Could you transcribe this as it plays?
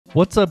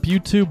What's up,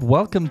 YouTube?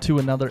 Welcome to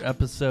another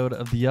episode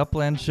of the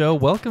Upland Show.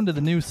 Welcome to the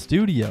new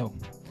studio.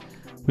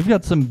 We've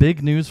got some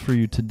big news for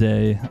you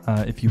today.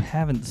 If you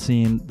haven't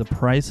seen, the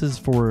prices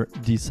for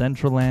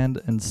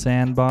Decentraland and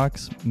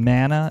Sandbox,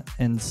 mana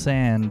and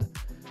sand,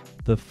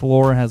 the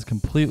floor has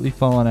completely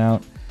fallen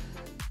out.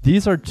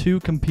 These are two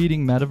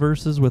competing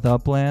metaverses with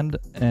Upland,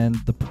 and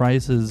the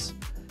prices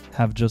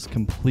have just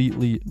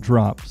completely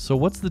dropped. So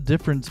what's the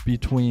difference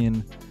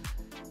between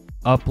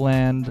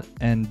Upland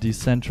and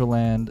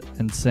Decentraland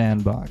and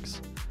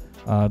Sandbox?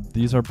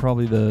 These are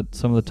probably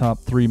some of the top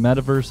three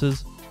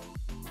metaverses.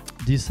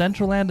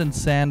 Decentraland and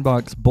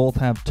Sandbox both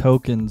have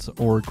tokens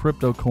or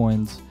crypto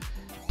coins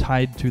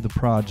tied to the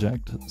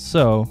project.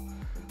 So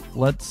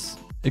let's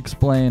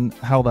explain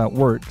how that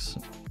works,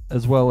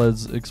 as well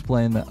as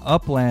explain that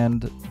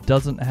Upland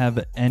doesn't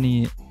have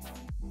any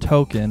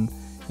token.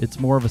 It's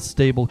more of a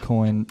stable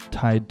coin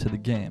tied to the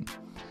game.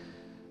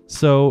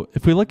 So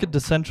if we look at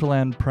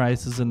Decentraland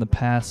prices in the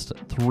past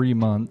 3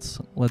 months,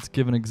 let's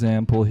give an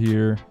example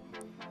here.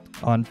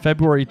 On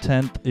February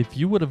 10th, if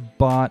you would have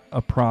bought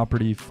a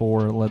property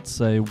for, let's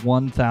say,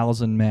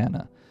 1,000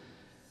 mana,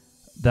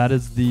 that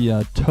is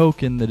the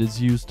token that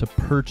is used to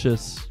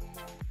purchase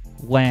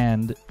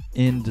land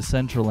in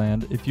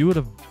Decentraland. If you would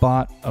have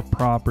bought a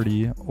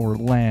property or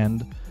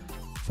land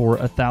for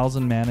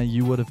 1,000 mana,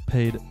 you would have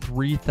paid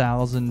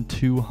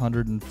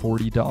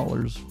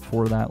 $3,240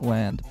 for that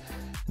land.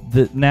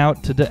 Now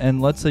today,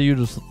 and let's say you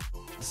just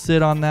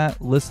sit on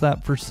that, list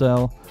that for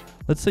sale.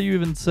 Let's say you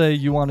even say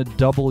you want to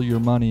double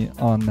your money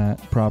on that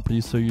property,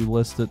 so you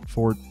list it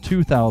for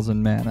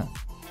 2,000 mana.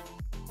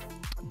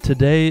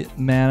 Today,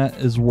 mana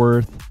is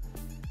worth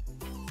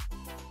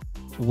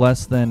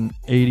less than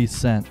 80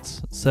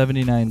 cents,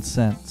 79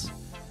 cents.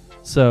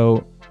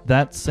 So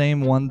that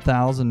same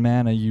 1,000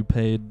 mana you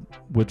paid,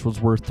 which was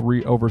worth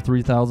over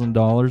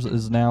 $3,000,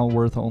 is now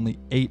worth only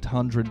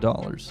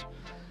 $800.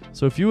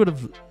 So if you would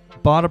have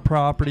bought a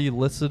property,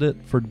 listed it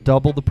for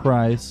double the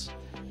price,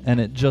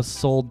 and it just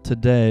sold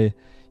today,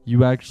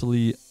 you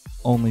actually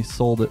only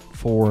sold it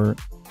for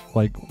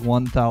like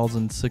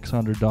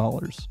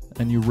 $1,600,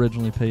 and you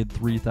originally paid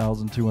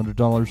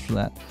 $3,200 for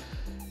that.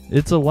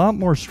 It's a lot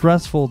more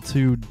stressful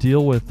to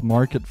deal with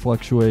market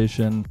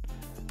fluctuation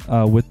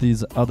with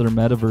these other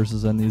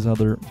metaverses and these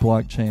other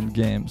blockchain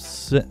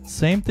games.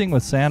 Same thing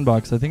with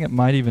Sandbox. I think it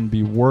might even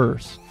be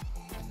worse.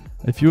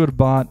 If you had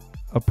bought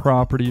a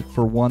property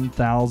for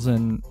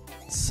 1,000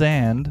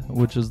 sand,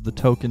 which is the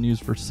token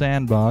used for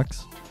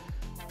Sandbox,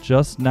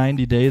 just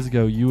 90 days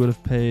ago you would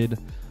have paid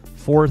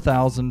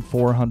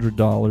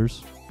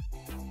 $4,400,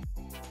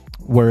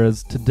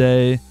 whereas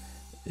today,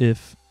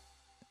 if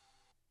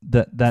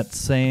that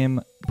same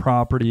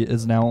property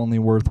is now only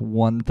worth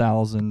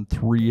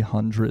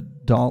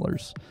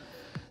 $1,300.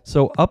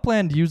 So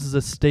Upland uses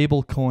a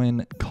stable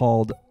coin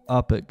called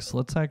UPX.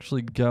 Let's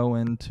actually go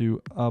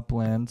into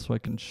Upland so I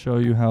can show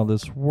you how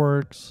this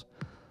works.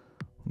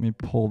 Let me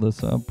pull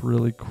this up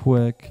really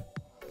quick.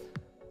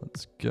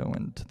 Let's go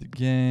into the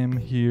game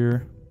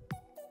here.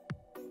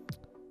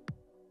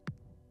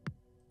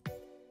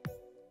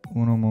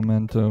 Uno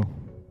momento.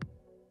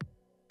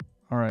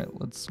 All right,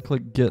 let's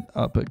click Get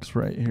UPX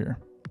right here.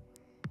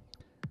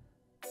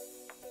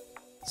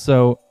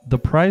 So the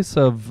price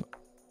of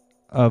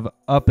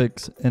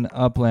UPX in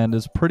Upland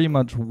is pretty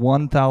much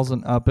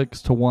 1,000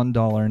 UPX to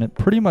 $1, and it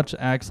pretty much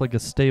acts like a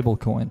stable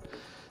coin.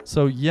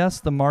 So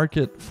yes, the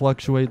market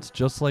fluctuates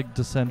just like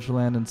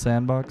Decentraland and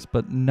Sandbox,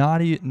 but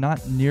not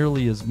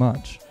nearly as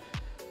much.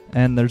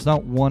 And there's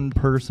not one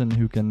person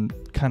who can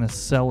kind of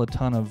sell a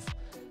ton of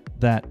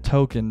that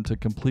token to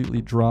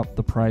completely drop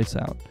the price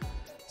out.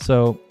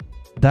 So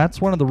that's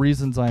one of the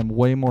reasons I'm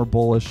way more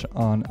bullish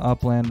on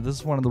Upland. This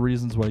is one of the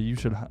reasons why you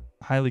should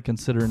highly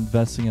consider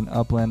investing in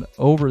Upland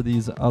over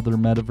these other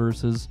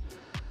metaverses.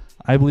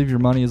 I believe your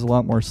money is a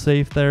lot more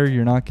safe there.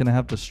 You're not going to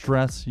have to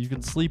stress. You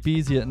can sleep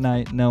easy at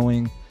night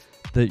knowing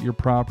that your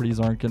properties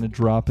aren't going to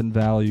drop in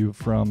value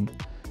from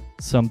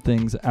some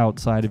things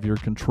outside of your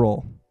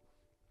control.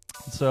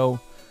 So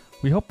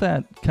we hope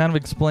that kind of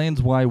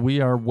explains why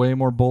we are way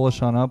more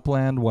bullish on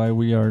Upland, why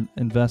we are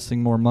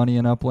investing more money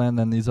in Upland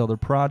than these other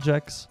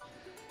projects.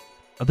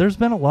 There's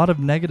been a lot of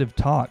negative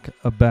talk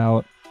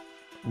about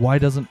why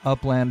doesn't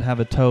Upland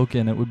have a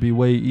token? It would be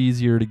way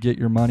easier to get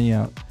your money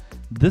out.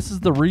 This is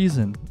the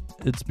reason.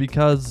 It's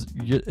because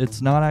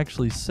it's not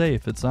actually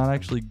safe. It's not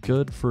actually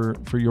good for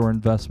your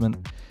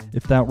investment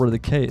if that were the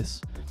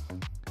case.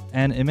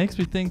 And it makes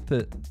me think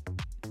that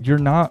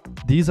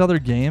these other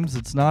games,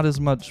 it's not as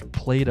much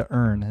play to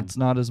earn. It's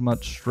not as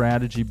much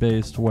strategy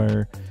based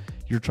where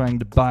you're trying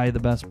to buy the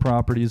best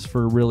properties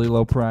for a really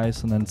low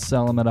price and then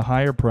sell them at a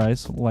higher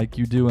price like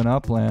you do in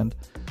Upland.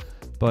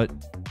 But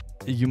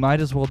you might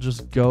as well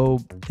just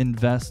go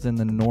invest in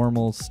the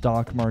normal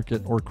stock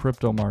market or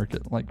crypto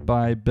market, like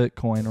buy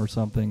Bitcoin or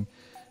something,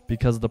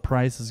 because the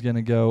price is going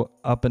to go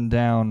up and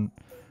down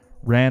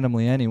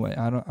randomly anyway.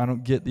 I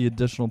don't get the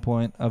additional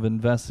point of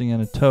investing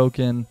in a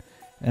token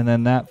and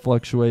then that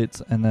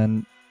fluctuates, and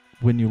then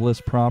when you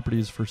list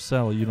properties for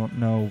sale, you don't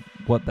know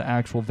what the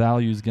actual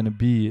value is going to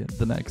be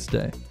the next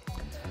day.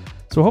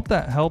 So I hope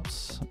that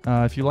helps.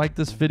 If you like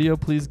this video,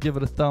 please give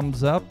it a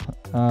thumbs up.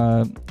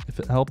 If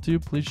it helped you,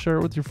 please share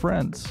it with your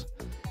friends.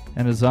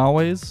 And as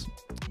always,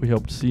 we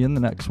hope to see you in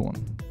the next one.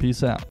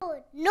 Peace out.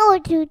 No,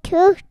 you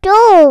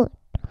don't.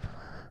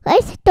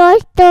 Let's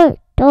start.